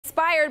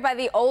Inspired by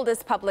the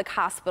oldest public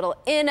hospital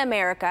in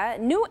America,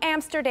 New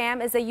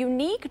Amsterdam is a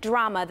unique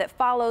drama that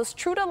follows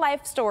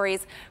true-to-life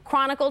stories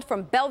chronicled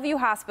from Bellevue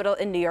Hospital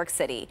in New York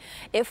City.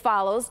 It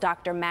follows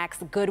Dr. Max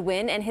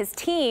Goodwin and his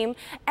team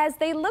as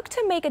they look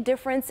to make a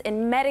difference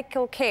in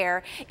medical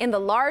care in the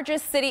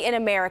largest city in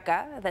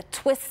America. The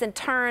twists and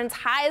turns,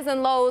 highs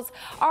and lows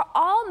are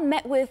all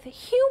met with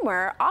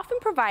humor, often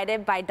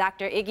provided by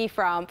Dr. Iggy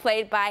Fromm,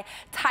 played by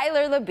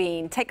Tyler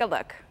Labine. Take a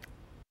look.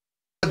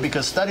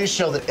 Because studies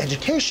show that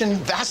education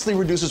vastly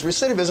reduces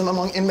recidivism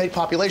among inmate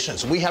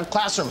populations. We have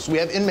classrooms, we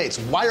have inmates.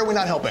 Why are we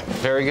not helping?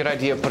 Very good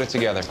idea. Put it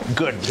together.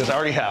 Good, because I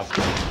already have.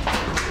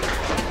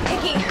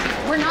 Iggy,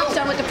 we're not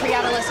done with the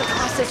pre-adolescent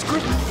process.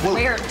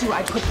 Where do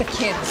I put the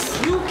kids?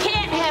 You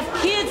can't have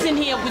kids in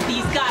here with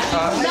these guys.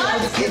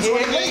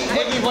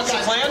 Iggy, what's the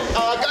plan?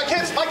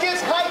 My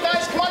kids, hi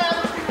guys, come on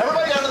out.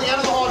 Everybody out on the end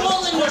of the hall.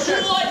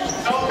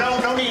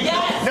 No need.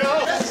 Yes.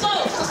 No. Let's go.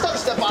 Let's not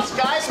step box,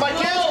 guys. My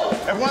kids.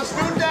 Everyone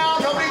scoot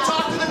down. Nobody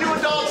talk to the new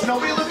adults.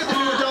 Nobody look at the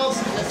new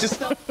adults.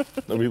 Just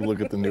nobody look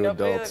at the new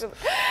adults.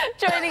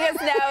 Joining us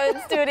now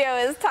in studio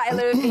is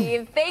Tyler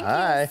Labine. Thank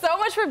you so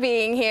much for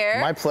being here.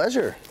 My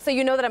pleasure. So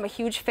you know that I'm a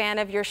huge fan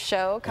of your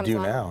show. I do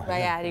now.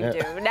 Yeah,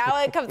 you do.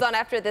 Now it comes on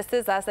after This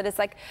Is Us, and it's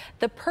like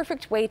the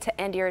perfect way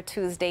to end your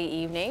Tuesday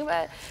evening.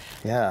 But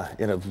yeah,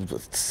 in a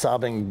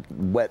sobbing,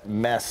 wet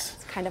mess.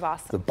 It's kind of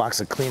awesome. The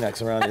box of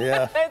Kleenex around it,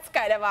 yeah. It's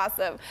kind of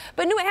awesome.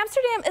 But New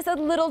Amsterdam is a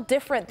little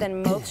different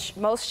than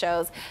most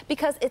shows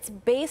because it's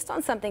based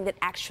on something that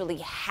actually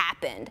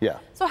happened. Yeah.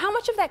 So how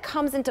much of that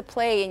comes into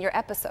play in your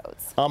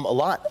episodes? A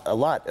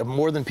lot,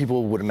 more than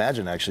people would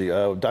imagine, actually.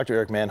 Dr.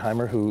 Eric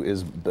Mannheimer, who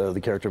is the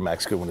character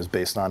Max Goodwin is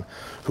based on,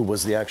 who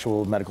was the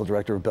actual medical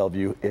director of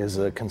Bellevue, is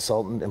a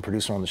consultant and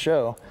producer on the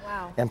show.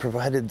 Wow. And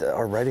provided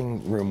our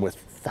writing room with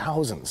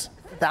thousands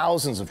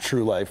of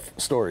true life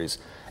stories.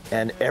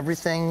 And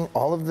everything,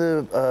 all of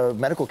the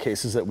medical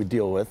cases that we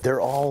deal with,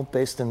 they're all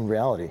based in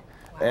reality.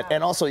 Wow.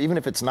 And also, even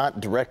if it's not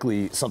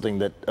directly something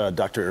that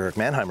Dr. Eric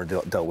Mannheimer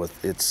dealt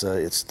with,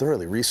 it's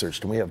thoroughly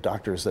researched, and we have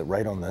doctors that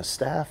write on the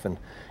staff, and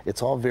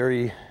it's all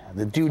very,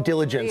 the due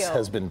diligence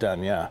has been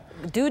done, yeah.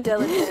 Due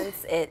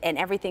diligence, and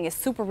everything is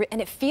super real, and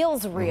it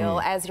feels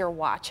real as you're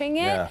watching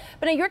it. Yeah.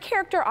 But your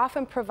character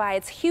often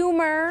provides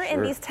humor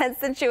in these tense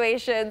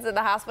situations in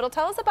the hospital.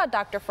 Tell us about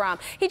Dr. Fromm.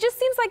 He just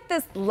seems like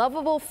this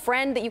lovable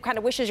friend that you kind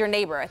of wish is your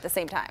neighbor at the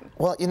same time.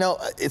 Well, you know,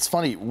 it's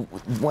funny.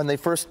 When they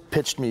first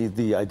pitched me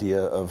the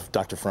idea of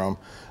Dr. Fromm,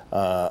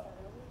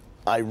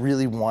 I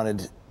really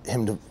wanted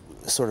him to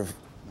sort of,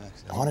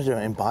 I wanted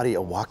to embody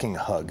a walking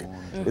hug,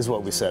 is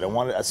what we said.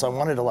 So I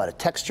wanted a lot of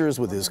textures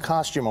with his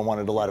costume. I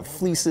wanted a lot of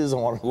fleeces. I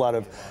wanted a lot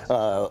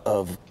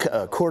of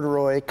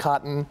corduroy,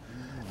 cotton,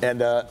 and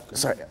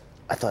sorry,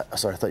 I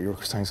thought you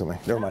were saying something.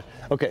 Never mind.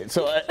 Okay,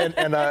 so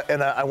and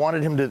I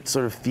wanted him to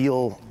sort of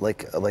feel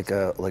like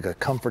a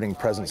comforting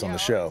presence on the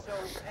show,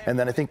 and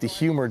then I think the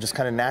humor just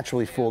kind of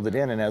naturally folded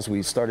in. And as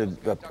we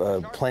started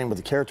playing with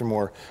the character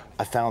more,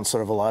 I found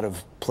sort of a lot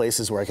of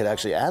places where I could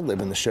actually ad-lib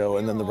in the show,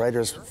 and then the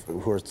writers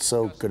who are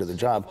so good at the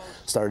job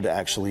started to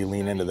actually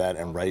lean into that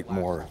and write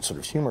more sort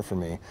of humor for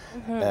me.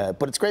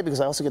 But it's great because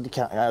I also get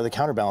the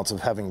counterbalance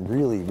of having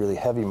really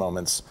heavy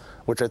moments,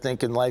 which I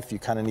think in life you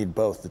kind of need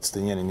both. It's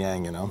the yin and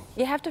yang, you know?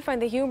 You have to find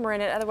the humor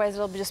in it, otherwise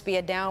it'll just be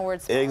a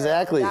downward spiral.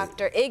 Exactly.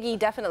 Dr. Iggy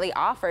definitely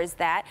offers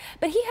that,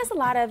 but he has a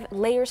lot of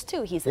layers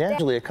too. He's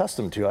actually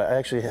accustomed to. I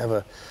actually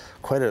have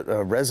quite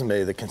a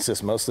resume that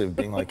consists mostly of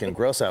being like in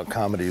gross-out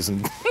comedies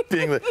and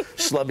being the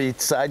schlubby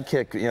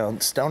sidekick, you know,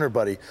 stoner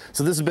buddy.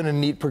 So this has been a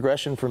neat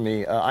progression for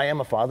me. I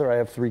am a father. I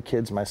have 3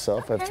 kids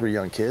myself. I have 3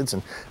 young kids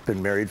and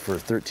been married for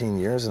 13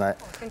 years. And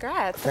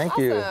Congrats. Thank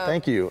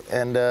you.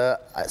 And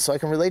so I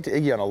can relate to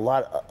Iggy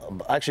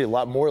on actually a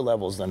lot more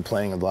levels than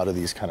playing a lot of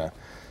these kind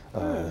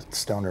of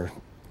stoner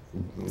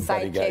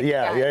buddy guys.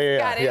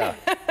 Yeah.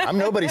 I'm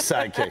nobody's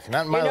sidekick,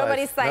 not in my life. You're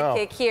nobody's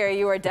sidekick here.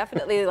 You are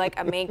definitely like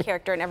a main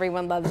character and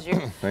everyone loves you.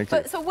 Thank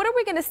you. So what are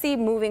we going to see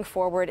moving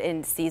forward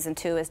in season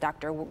 2 as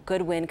Dr.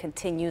 Goodwin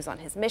continues on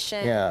his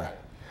mission? Yeah.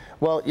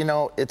 Well, you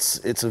know,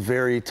 it's a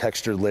very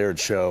textured, layered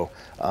show.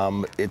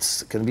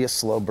 It's going to be a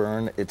slow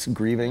burn. It's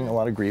grieving, a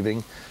lot of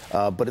grieving,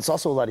 but it's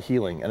also a lot of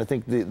healing. And I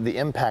think the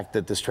impact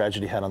that this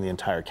tragedy had on the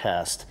entire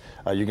cast,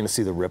 you're going to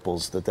see the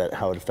ripples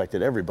how it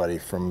affected everybody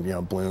from, you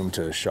know, Bloom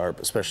to Sharp,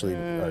 especially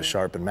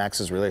Sharp and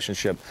Max's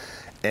relationship.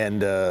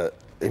 And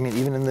I mean,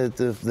 even in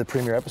the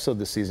premiere episode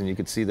this season, you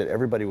could see that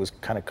everybody was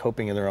kind of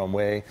coping in their own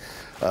way.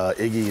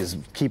 Iggy is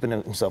keeping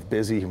himself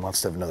busy. He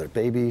wants to have another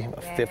baby,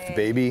 a 5th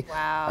baby.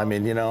 Wow. I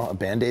mean, you know, a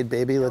Band-Aid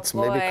baby, let's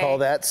maybe call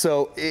that.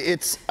 So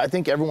I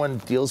think everyone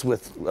deals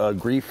with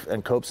grief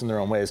and copes in their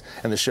own ways.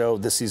 And the show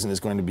this season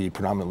is going to be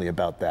predominantly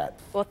about that.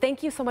 Well,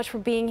 thank you so much for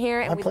being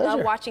here. And we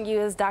love watching you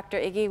as Dr.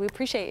 Iggy. We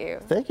appreciate you.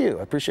 Thank you.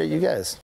 I appreciate you guys.